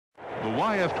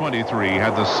YF-23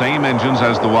 had the same engines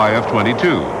as the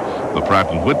YF-22, the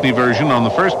Pratt & Whitney version on the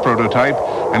first prototype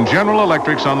and General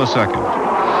Electric's on the second.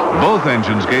 Both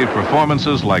engines gave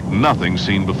performances like nothing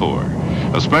seen before,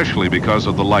 especially because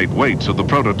of the light weights of the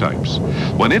prototypes.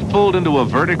 When it pulled into a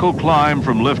vertical climb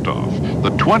from liftoff,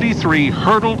 the 23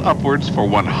 hurtled upwards for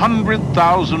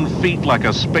 100,000 feet like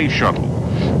a space shuttle.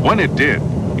 When it did,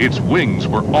 its wings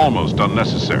were almost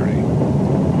unnecessary.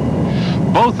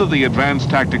 Both of the advanced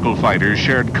tactical fighters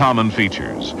shared common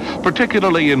features,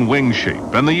 particularly in wing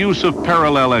shape and the use of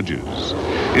parallel edges.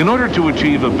 In order to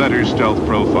achieve a better stealth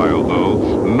profile,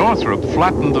 though, Northrop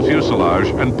flattened the fuselage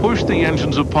and pushed the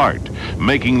engines apart,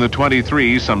 making the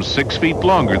 23 some 6 feet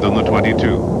longer than the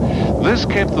 22. This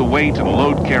kept the weight and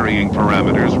load-carrying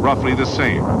parameters roughly the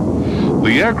same.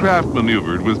 The aircraft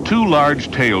maneuvered with two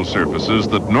large tail surfaces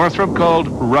that Northrop called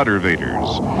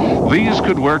ruddervators. These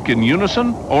could work in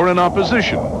unison or in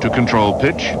opposition to control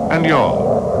pitch and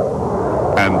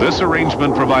yaw. And this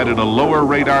arrangement provided a lower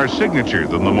radar signature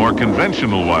than the more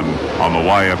conventional one on the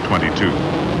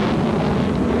YF-22.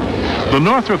 The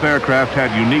Northrop aircraft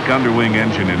had unique underwing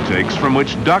engine intakes from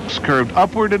which ducts curved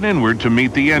upward and inward to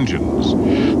meet the engines.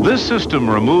 This system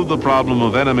removed the problem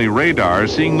of enemy radar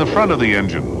seeing the front of the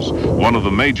engines, one of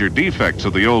the major defects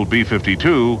of the old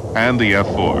B-52 and the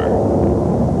F-4.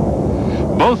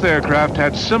 Both aircraft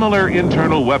had similar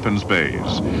internal weapons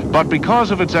bays, but because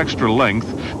of its extra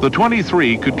length, the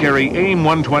 23 could carry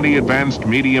AIM-120 advanced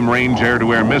medium-range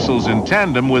air-to-air missiles in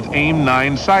tandem with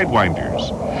AIM-9 sidewinders.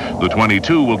 The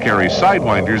 22 will carry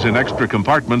sidewinders in extra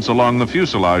compartments along the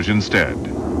fuselage instead.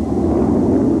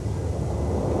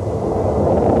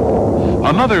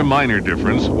 Another minor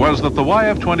difference was that the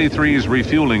YF-23's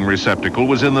refueling receptacle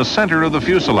was in the center of the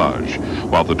fuselage,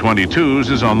 while the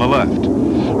 22's is on the left.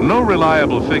 No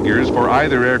reliable figures for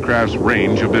either aircraft's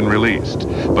range have been released,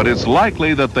 but it's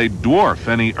likely that they dwarf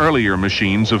any earlier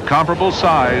machines of comparable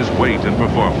size, weight, and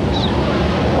performance.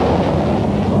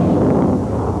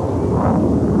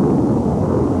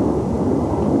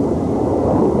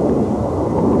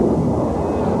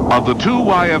 Of the two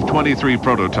YF-23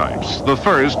 prototypes, the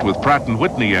first, with Pratt &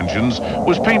 Whitney engines,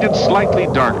 was painted slightly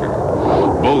darker.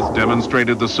 Both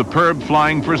demonstrated the superb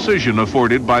flying precision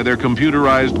afforded by their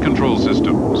computerized control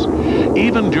systems.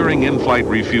 Even during in-flight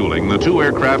refueling, the two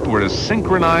aircraft were as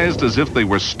synchronized as if they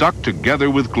were stuck together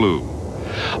with glue.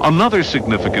 Another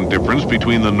significant difference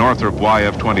between the Northrop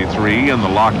YF-23 and the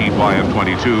Lockheed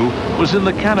YF-22 was in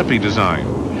the canopy design.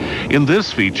 In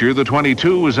this feature, the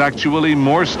 22 was actually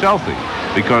more stealthy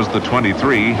because the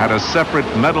 23 had a separate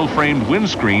metal-framed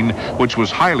windscreen which was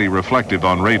highly reflective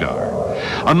on radar.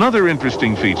 Another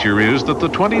interesting feature is that the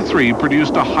 23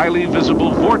 produced a highly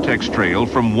visible vortex trail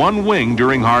from one wing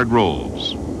during hard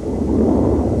rolls.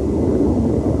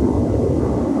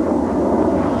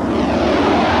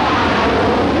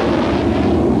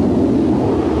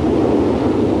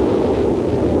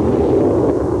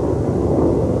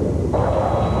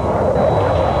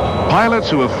 Pilots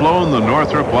who have flown the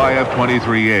Northrop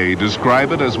YF-23A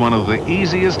describe it as one of the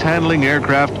easiest handling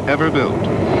aircraft ever built.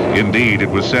 Indeed, it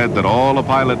was said that all a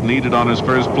pilot needed on his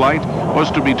first flight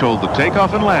was to be told the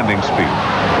takeoff and landing speed.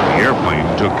 The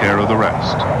airplane took care of the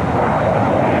rest.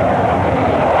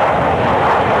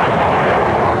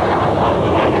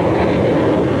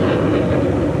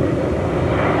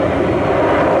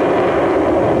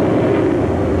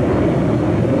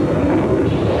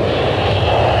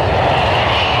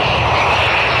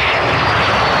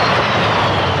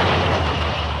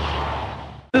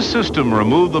 This system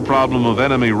removed the problem of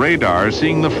enemy radar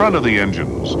seeing the front of the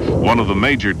engines, one of the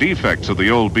major defects of the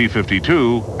old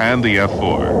B-52 and the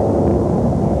F-4.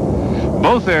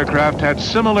 Both aircraft had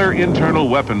similar internal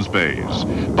weapons bays,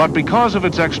 but because of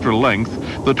its extra length,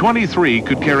 the 23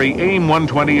 could carry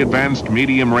AIM-120 advanced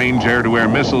medium-range air-to-air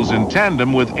missiles in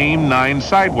tandem with AIM-9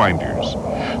 sidewinders.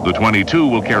 The 22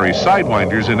 will carry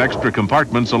sidewinders in extra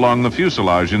compartments along the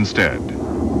fuselage instead.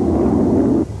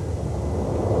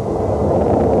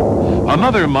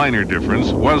 Another minor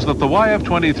difference was that the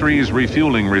YF-23's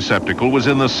refueling receptacle was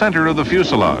in the center of the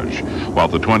fuselage, while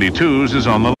the 22's is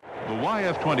on the left. The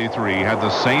YF-23 had the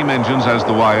same engines as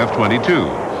the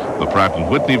YF-22, the Pratt &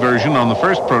 Whitney version on the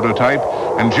first prototype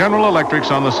and General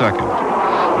Electric's on the second.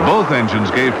 Both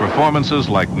engines gave performances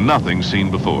like nothing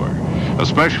seen before,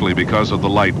 especially because of the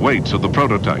light weights of the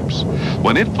prototypes.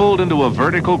 When it pulled into a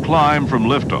vertical climb from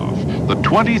liftoff, the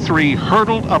 23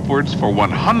 hurtled upwards for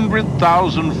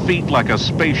 100,000 feet like a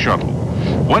space shuttle.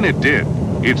 When it did,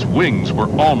 its wings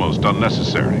were almost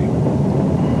unnecessary.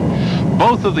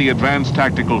 Both of the advanced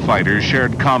tactical fighters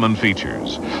shared common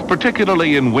features,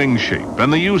 particularly in wing shape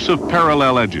and the use of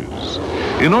parallel edges.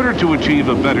 In order to achieve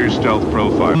a better stealth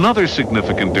profile, another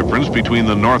significant difference between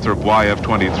the Northrop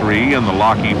YF-23 and the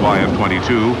Lockheed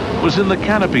YF-22 was in the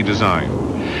canopy design.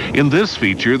 In this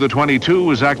feature, the 22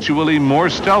 was actually more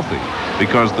stealthy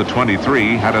because the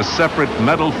 23 had a separate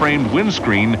metal-framed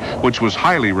windscreen which was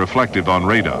highly reflective on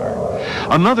radar.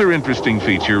 Another interesting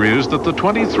feature is that the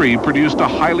 23 produced a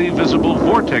highly visible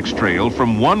vortex trail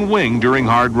from one wing during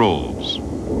hard rolls.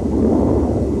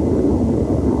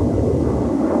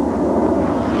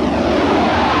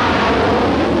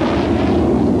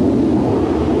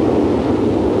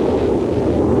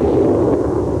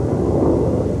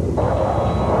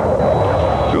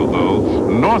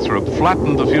 Northrop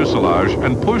flattened the fuselage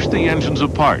and pushed the engines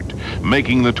apart,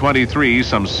 making the 23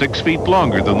 some 6 feet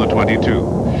longer than the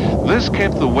 22. This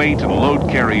kept the weight and load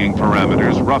carrying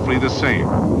parameters roughly the same.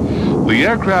 The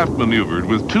aircraft maneuvered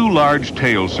with two large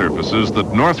tail surfaces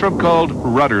that Northrop called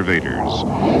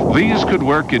ruddervators. These could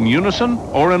work in unison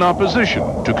or in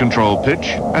opposition to control pitch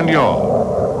and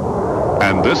yaw.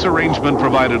 And this arrangement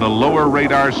provided a lower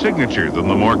radar signature than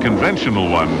the more conventional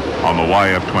one on the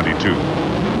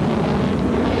YF-22.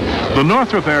 The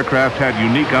Northrop aircraft had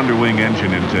unique underwing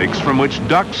engine intakes from which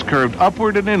ducts curved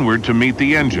upward and inward to meet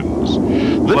the engines.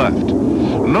 Left.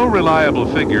 No reliable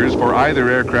figures for either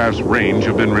aircraft's range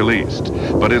have been released,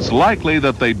 but it's likely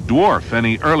that they dwarf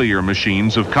any earlier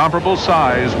machines of comparable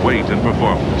size, weight, and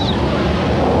performance.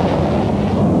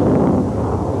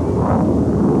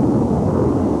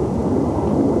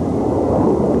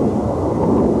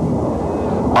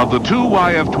 Of the two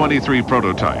YF-23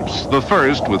 prototypes, the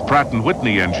first, with Pratt &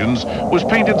 Whitney engines, was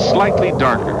painted slightly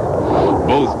darker.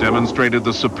 Both demonstrated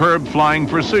the superb flying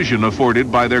precision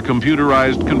afforded by their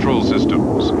computerized control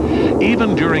systems.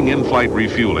 Even during in-flight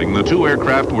refueling, the two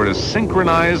aircraft were as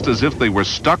synchronized as if they were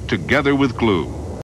stuck together with glue.